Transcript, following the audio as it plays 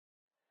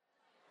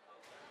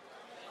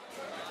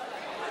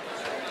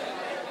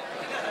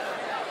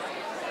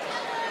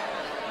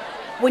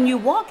When you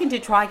walk into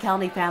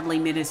Tri-County Family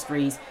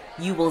Ministries,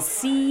 you will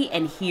see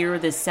and hear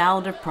the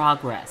sound of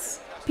progress.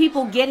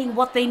 People getting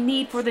what they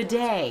need for the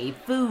day: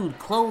 food,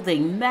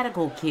 clothing,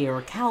 medical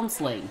care,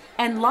 counseling,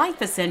 and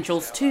life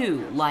essentials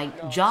too,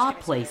 like job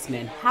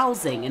placement,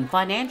 housing, and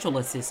financial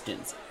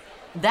assistance.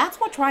 That's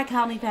what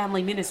Tri-County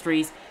Family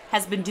Ministries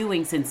has been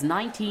doing since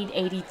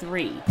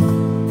 1983.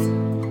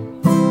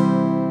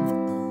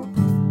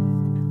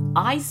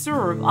 I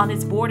serve on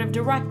its board of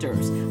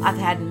directors. I've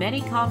had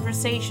many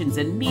conversations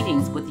and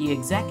meetings with the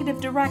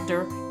executive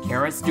director,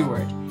 Kara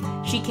Stewart.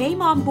 She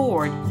came on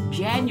board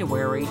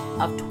January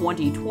of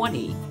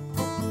 2020,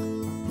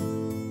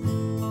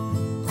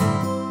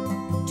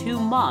 2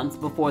 months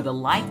before the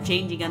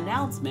life-changing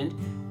announcement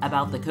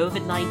about the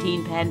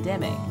COVID-19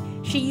 pandemic.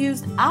 She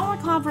used our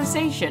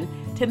conversation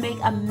to make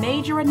a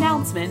major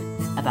announcement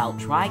about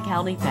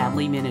Tri-County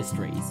Family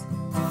Ministries.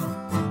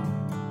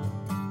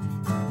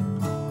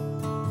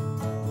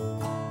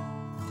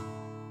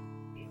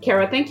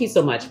 Kara, thank you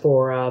so much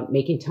for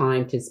making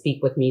time to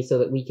speak with me so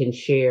that we can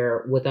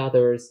share with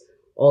others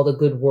all the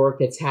good work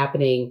that's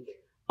happening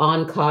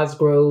on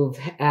Cosgrove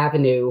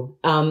Avenue.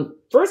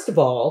 First of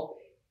all,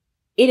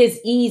 it is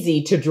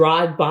easy to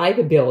drive by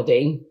the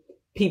building.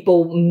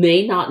 People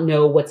may not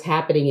know what's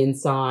happening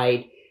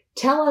inside.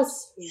 Tell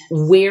us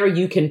where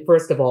you can,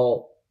 first of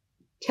all,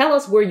 tell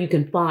us where you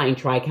can find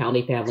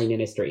Tri-County Family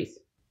Ministries.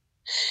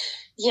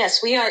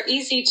 Yes, we are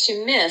easy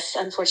to miss,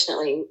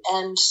 unfortunately,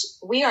 and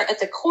we are at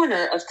the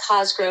corner of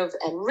Cosgrove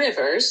and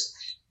Rivers.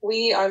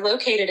 We are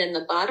located in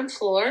the bottom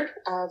floor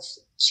of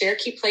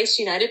Cherokee Place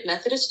United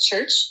Methodist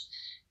Church.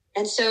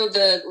 And so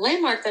the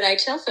landmark that I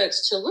tell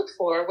folks to look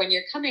for when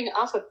you're coming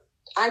off of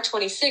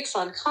I-26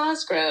 on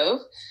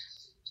Cosgrove,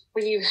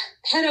 when you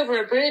head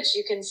over a bridge,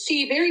 you can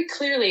see very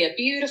clearly a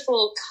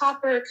beautiful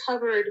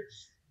copper-covered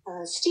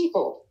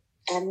steeple.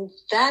 And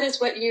that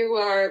is what you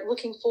are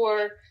looking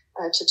for,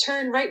 to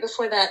turn right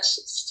before that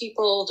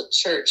steepled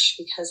church,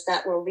 because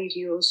that will lead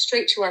you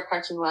straight to our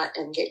parking lot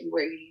and get you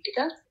where you need to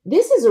go.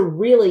 This is a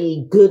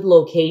really good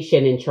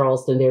location in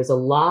Charleston. There's a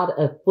lot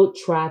of foot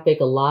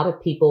traffic. A lot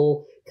of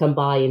people come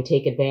by and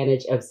take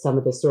advantage of some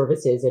of the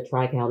services at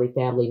Tri-County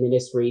Family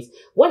Ministries.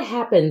 What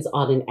happens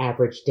on an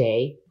average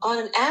day? On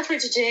an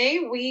average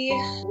day, we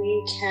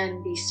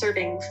can be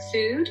serving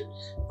food.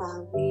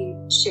 We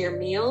share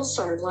meals.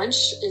 Our lunch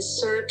is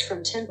served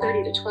from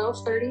 10:30 to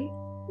 12:30.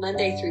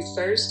 Monday through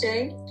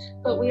Thursday,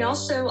 but we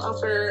also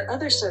offer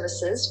other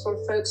services for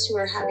folks who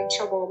are having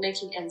trouble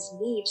making ends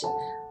meet.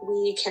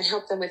 We can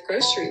help them with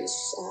groceries.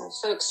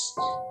 Folks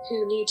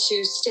who need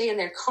to stay in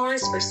their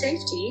cars for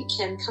safety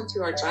can come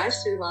through our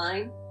drive-through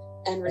line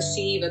and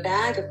receive a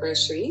bag of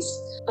groceries.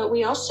 But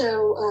we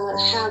also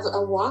have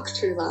a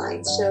walk-through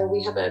line. So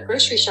we have a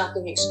grocery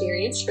shopping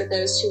experience for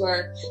those who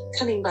are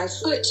coming by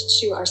foot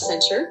to our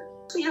center.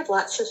 We have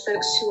lots of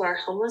folks who are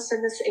homeless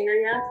in this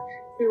area,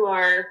 who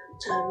are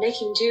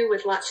making do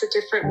with lots of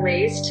different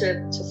ways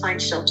to find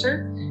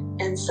shelter.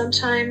 And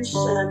sometimes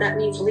that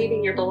means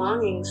leaving your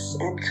belongings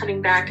and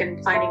coming back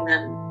and finding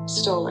them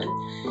stolen.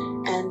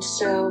 And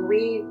so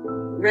we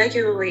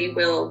regularly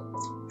will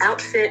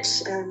outfit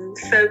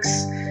folks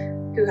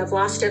who have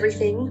lost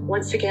everything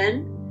once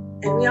again.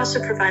 And we also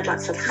provide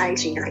lots of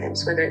hygiene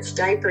items, whether it's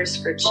diapers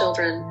for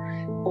children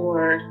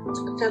or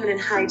feminine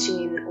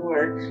hygiene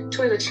or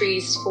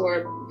toiletries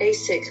for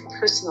basic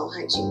personal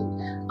hygiene.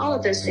 All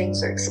of those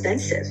things are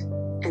expensive.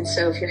 And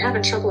so if you're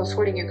having trouble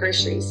affording your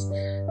groceries,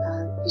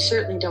 you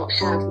certainly don't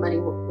have money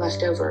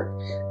left over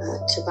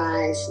to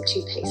buy some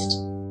toothpaste.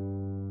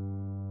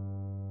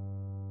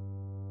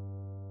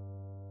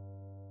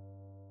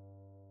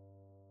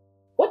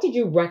 What did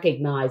you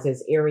recognize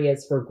as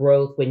areas for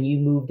growth when you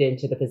moved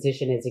into the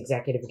position as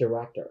executive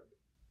director?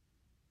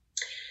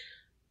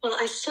 Well,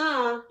 I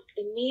saw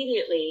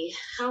immediately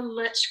how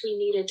much we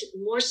needed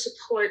more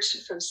support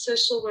from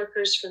social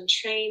workers, from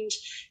trained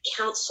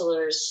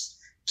counselors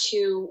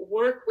to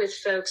work with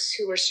folks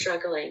who were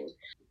struggling.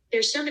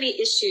 There's so many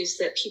issues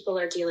that people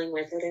are dealing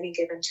with at any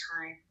given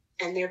time,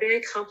 and they're very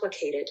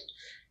complicated.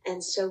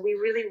 And so we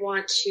really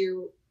want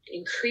to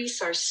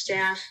increase our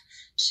staff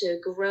to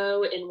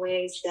grow in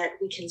ways that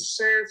we can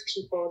serve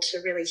people,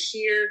 to really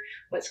hear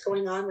what's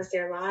going on with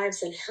their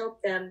lives and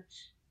help them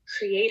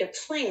create a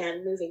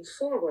plan moving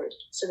forward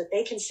so that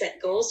they can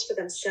set goals for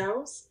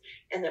themselves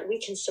and that we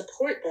can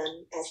support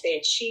them as they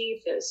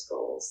achieve those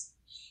goals.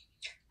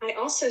 I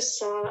also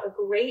saw a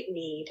great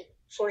need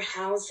for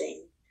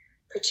housing,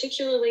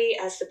 particularly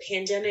as the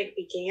pandemic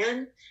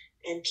began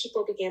and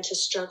people began to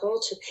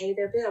struggle to pay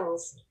their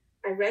bills.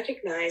 I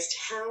recognized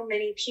how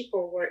many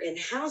people were in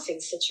housing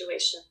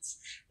situations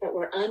that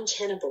were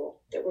untenable,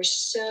 that were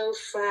so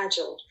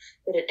fragile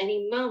that at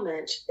any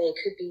moment they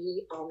could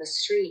be on the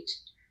street.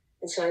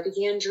 And so I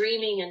began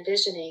dreaming and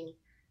visioning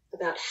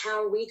about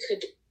how we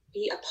could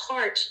be a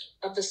part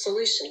of the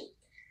solution,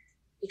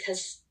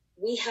 because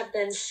we have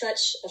been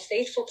such a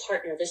faithful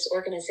partner. This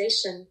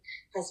organization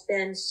has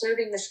been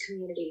serving this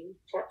community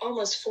for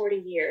almost 40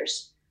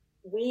 years.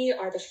 We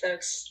are the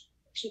folks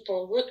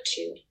people look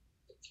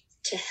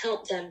to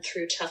help them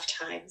through tough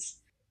times.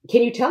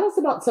 Can you tell us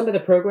about some of the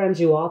programs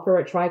you offer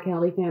at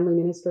Tri-County Family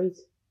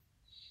Ministries?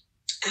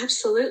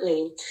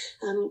 Absolutely.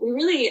 We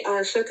really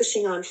are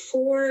focusing on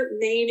 4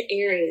 main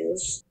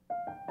areas.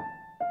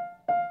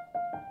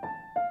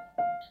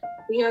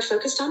 We are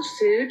focused on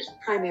food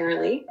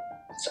primarily.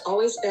 It's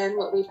always been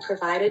what we've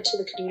provided to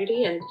the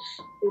community, and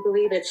we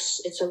believe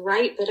it's a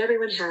right that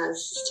everyone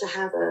has to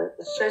have a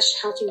fresh,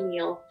 healthy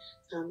meal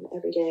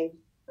every day.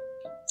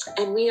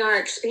 And we are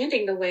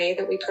expanding the way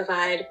that we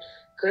provide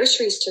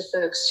groceries to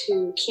folks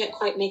who can't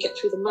quite make it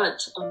through the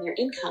month on their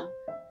income.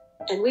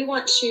 And we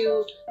want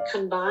to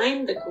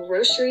combine the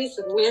groceries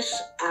with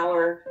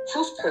our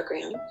health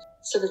program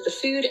so that the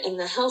food and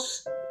the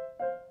health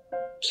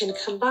can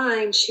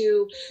combine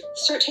to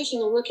start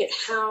taking a look at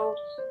how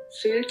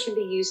food can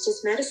be used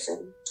as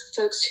medicine.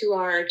 Folks who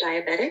are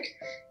diabetic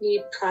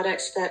need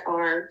products that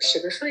are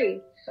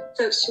sugar-free.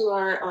 Folks who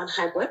are on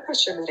high blood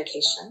pressure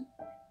medication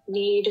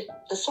need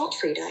a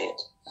salt-free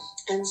diet.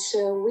 And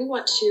so we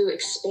want to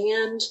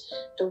expand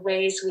the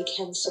ways we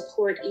can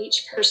support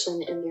each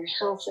person in their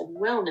health and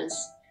wellness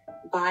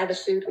by the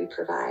food we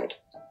provide.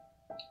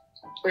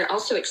 We're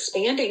also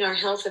expanding our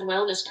health and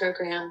wellness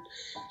program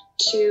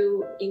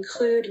to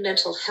include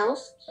mental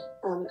health.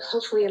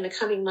 Hopefully in the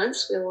coming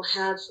months, we will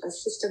have a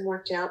system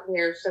worked out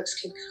where folks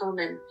can come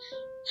and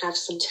have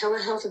some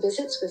telehealth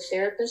visits with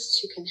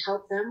therapists who can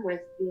help them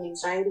with the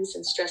anxieties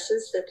and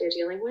stresses that they're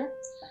dealing with.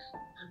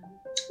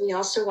 We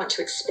also want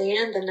to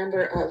expand the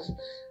number of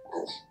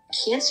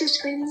cancer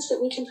screenings that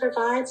we can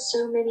provide.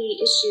 So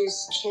many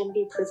issues can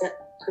be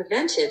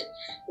prevented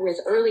with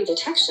early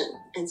detection.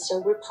 And so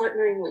we're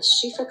partnering with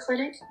Shifa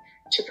Clinic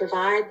to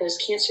provide those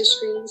cancer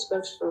screenings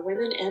both for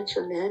women and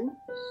for men.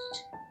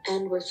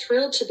 And we're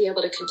thrilled to be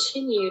able to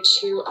continue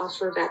to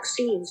offer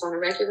vaccines on a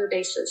regular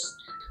basis.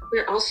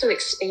 We're also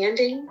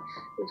expanding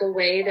the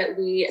way that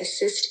we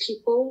assist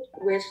people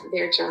with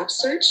their job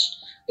search.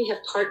 We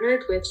have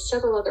partnered with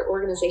several other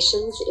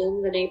organizations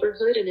in the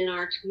neighborhood and in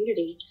our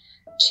community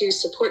to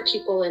support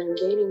people in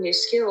gaining new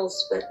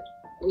skills. But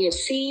we have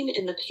seen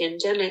in the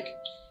pandemic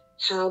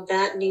how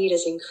that need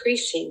is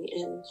increasing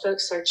and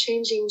folks are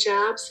changing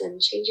jobs and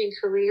changing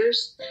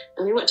careers.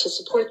 And we want to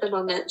support them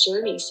on that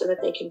journey so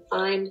that they can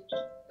find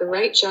the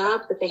right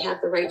job that they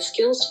have the right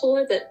skills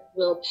for that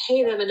will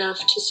pay them enough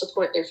to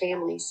support their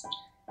families.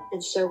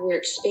 And so we're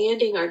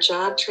expanding our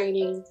job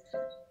training,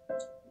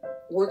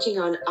 working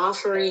on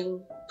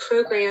offering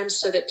programs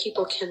so that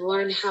people can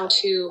learn how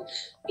to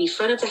be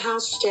front of the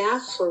house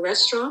staff for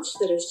restaurants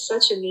that is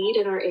such a need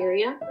in our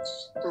area.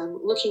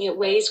 Looking at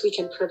ways we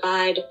can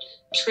provide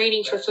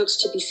training for folks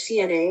to be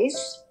CNAs.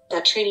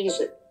 That training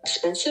is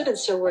expensive, and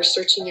so we're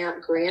searching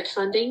out grant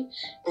funding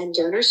and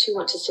donors who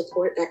want to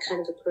support that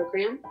kind of a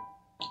program.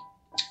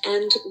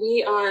 And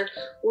we are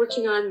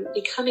working on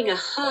becoming a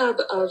hub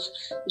of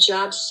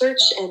job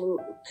search and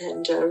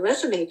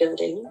resume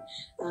building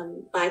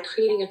by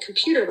creating a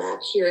computer lab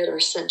here at our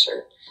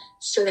center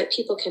so that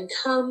people can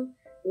come,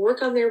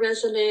 work on their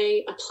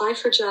resume, apply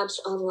for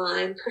jobs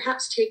online,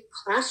 perhaps take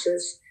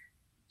classes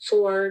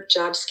for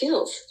job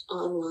skills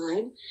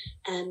online,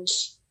 and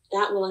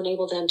that will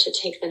enable them to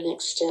take the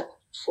next step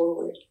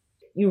forward.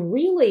 You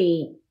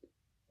really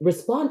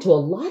respond to a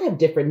lot of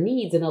different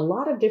needs and a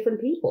lot of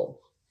different people.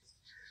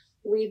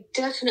 We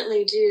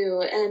definitely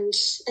do. And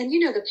you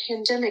know, the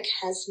pandemic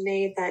has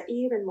made that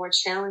even more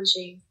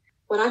challenging.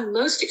 What I'm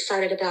most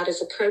excited about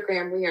is a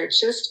program we are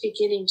just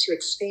beginning to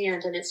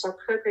expand, and it's our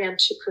program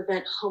to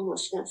prevent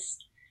homelessness.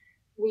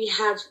 We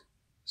have,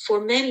 for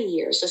many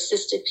years,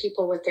 assisted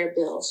people with their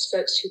bills,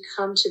 folks who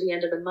come to the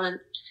end of the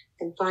month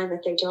and find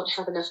that they don't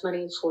have enough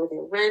money for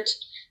their rent.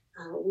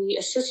 We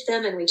assist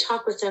them and we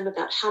talk with them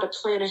about how to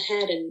plan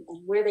ahead and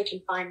where they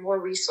can find more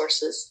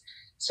resources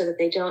so that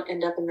they don't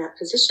end up in that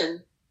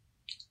position.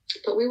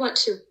 But we want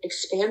to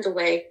expand the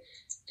way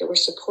that we're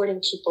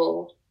supporting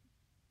people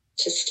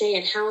to stay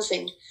in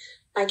housing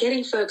by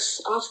getting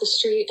folks off the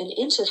street and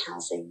into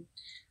housing.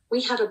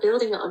 We have a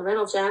building on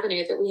Reynolds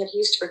Avenue that we have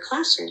used for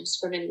classrooms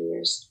for many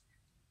years,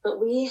 but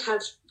we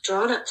have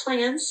drawn up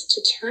plans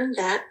to turn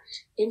that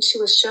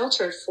into a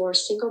shelter for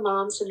single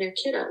moms and their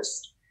kiddos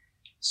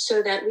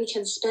so that we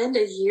can spend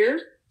a year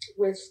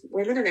with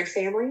women and their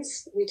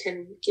families. We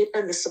can give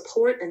them the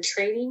support and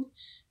training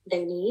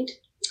they need,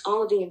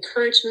 all of the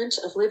encouragement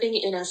of living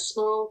in a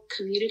small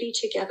community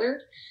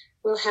together.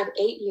 We'll have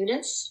 8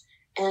 units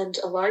and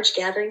a large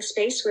gathering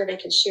space where they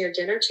can share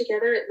dinner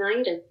together at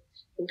night and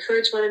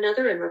encourage one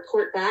another and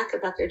report back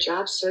about their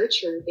job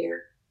search or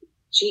their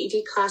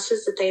GED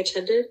classes that they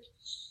attended.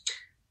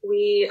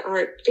 We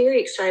are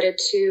very excited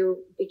to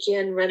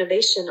begin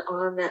renovation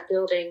on that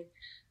building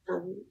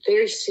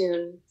very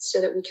soon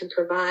so that we can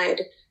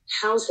provide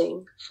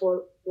housing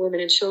for women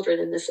and children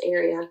in this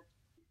area.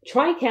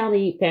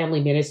 Tri-County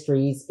Family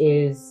Ministries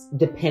is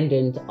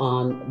dependent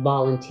on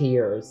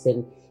volunteers,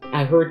 and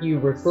I heard you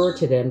refer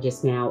to them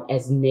just now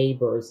as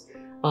neighbors.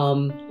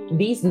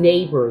 These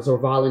neighbors or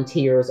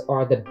volunteers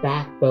are the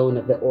backbone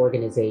of the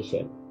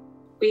organization.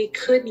 We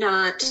could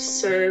not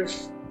serve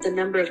the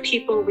number of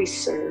people we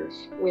serve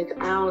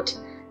without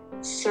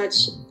such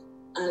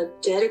a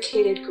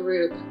dedicated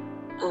group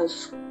of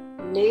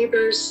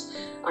neighbors,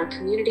 our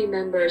community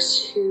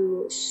members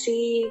who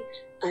see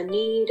a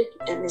need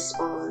and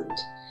respond.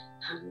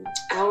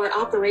 Our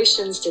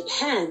operations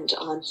depend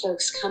on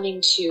folks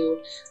coming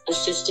to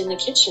assist in the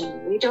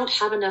kitchen. We don't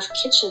have enough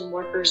kitchen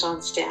workers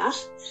on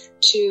staff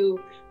to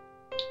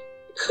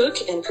cook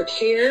and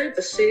prepare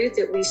the food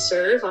that we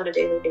serve on a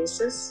daily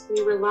basis.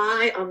 We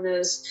rely on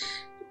those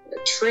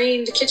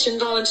trained kitchen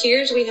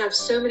volunteers. We have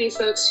so many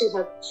folks who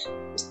have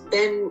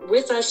been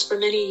with us for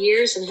many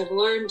years and have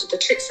learned the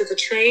tricks of the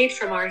trade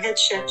from our head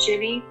chef,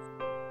 Jimmy.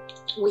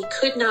 We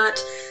could not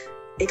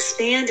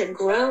expand and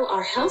grow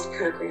our health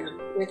program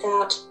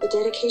without the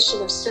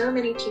dedication of so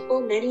many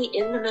people, many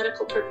in the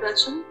medical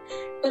profession,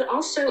 but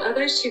also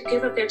others who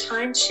give up their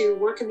time to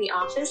work in the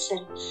office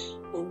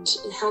and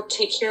help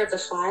take care of the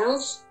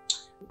files.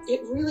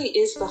 It really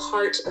is the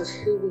heart of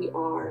who we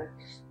are,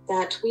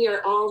 that we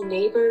are all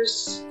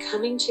neighbors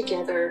coming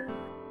together.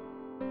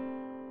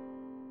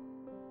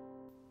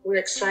 We're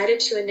excited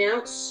to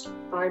announce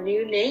our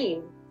new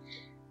name,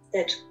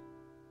 that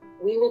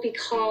we will be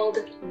called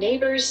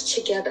Neighbors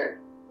Together.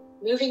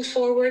 Moving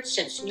forward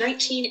since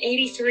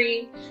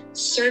 1983,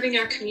 serving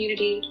our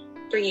community,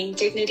 bringing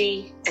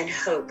dignity and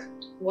hope,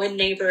 one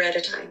neighbor at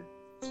a time.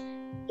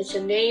 It's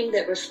a name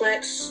that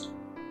reflects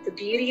the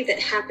beauty that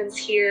happens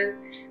here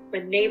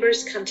when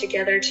neighbors come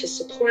together to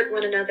support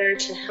one another,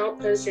 to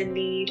help those in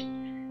need,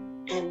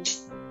 and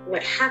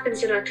what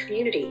happens in our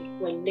community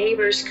when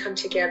neighbors come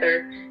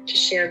together to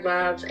share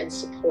love and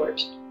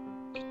support.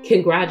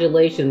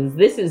 Congratulations.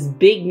 This is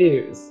big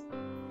news.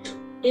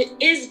 It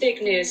is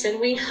big news, and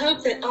we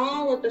hope that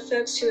all of the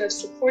folks who have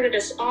supported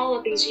us all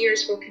of these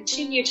years will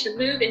continue to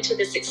move into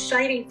this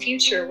exciting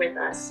future with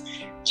us,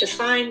 to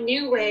find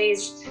new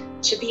ways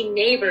to be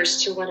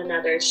neighbors to one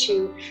another,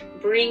 to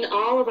bring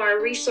all of our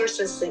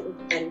resources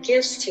and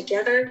gifts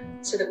together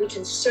so that we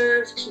can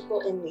serve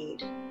people in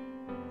need.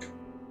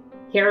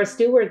 Kara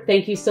Stewart,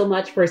 thank you so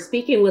much for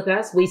speaking with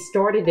us. We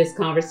started this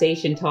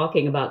conversation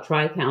talking about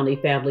Tri-County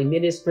Family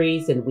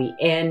Ministries, and we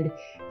end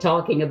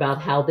talking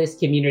about how this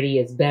community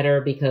is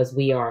better because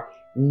we are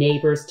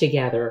neighbors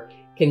together.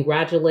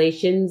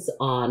 Congratulations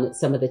on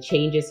some of the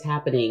changes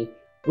happening.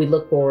 We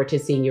look forward to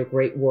seeing your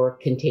great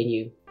work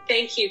continue.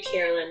 Thank you,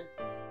 Carolyn.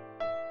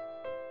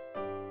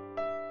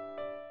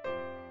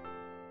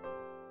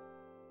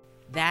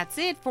 That's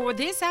it for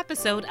this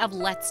episode of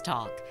Let's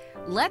Talk.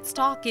 Let's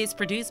Talk is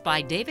produced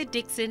by David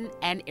Dixon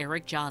and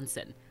Eric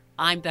Johnson.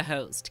 I'm the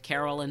host,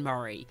 Carolyn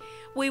Murray.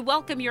 We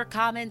welcome your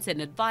comments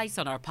and advice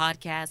on our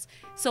podcast,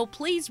 so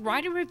please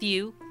write a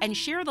review and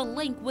share the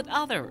link with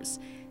others.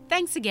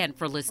 Thanks again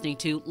for listening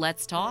to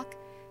Let's Talk.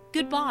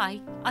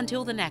 Goodbye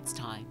until the next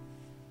time.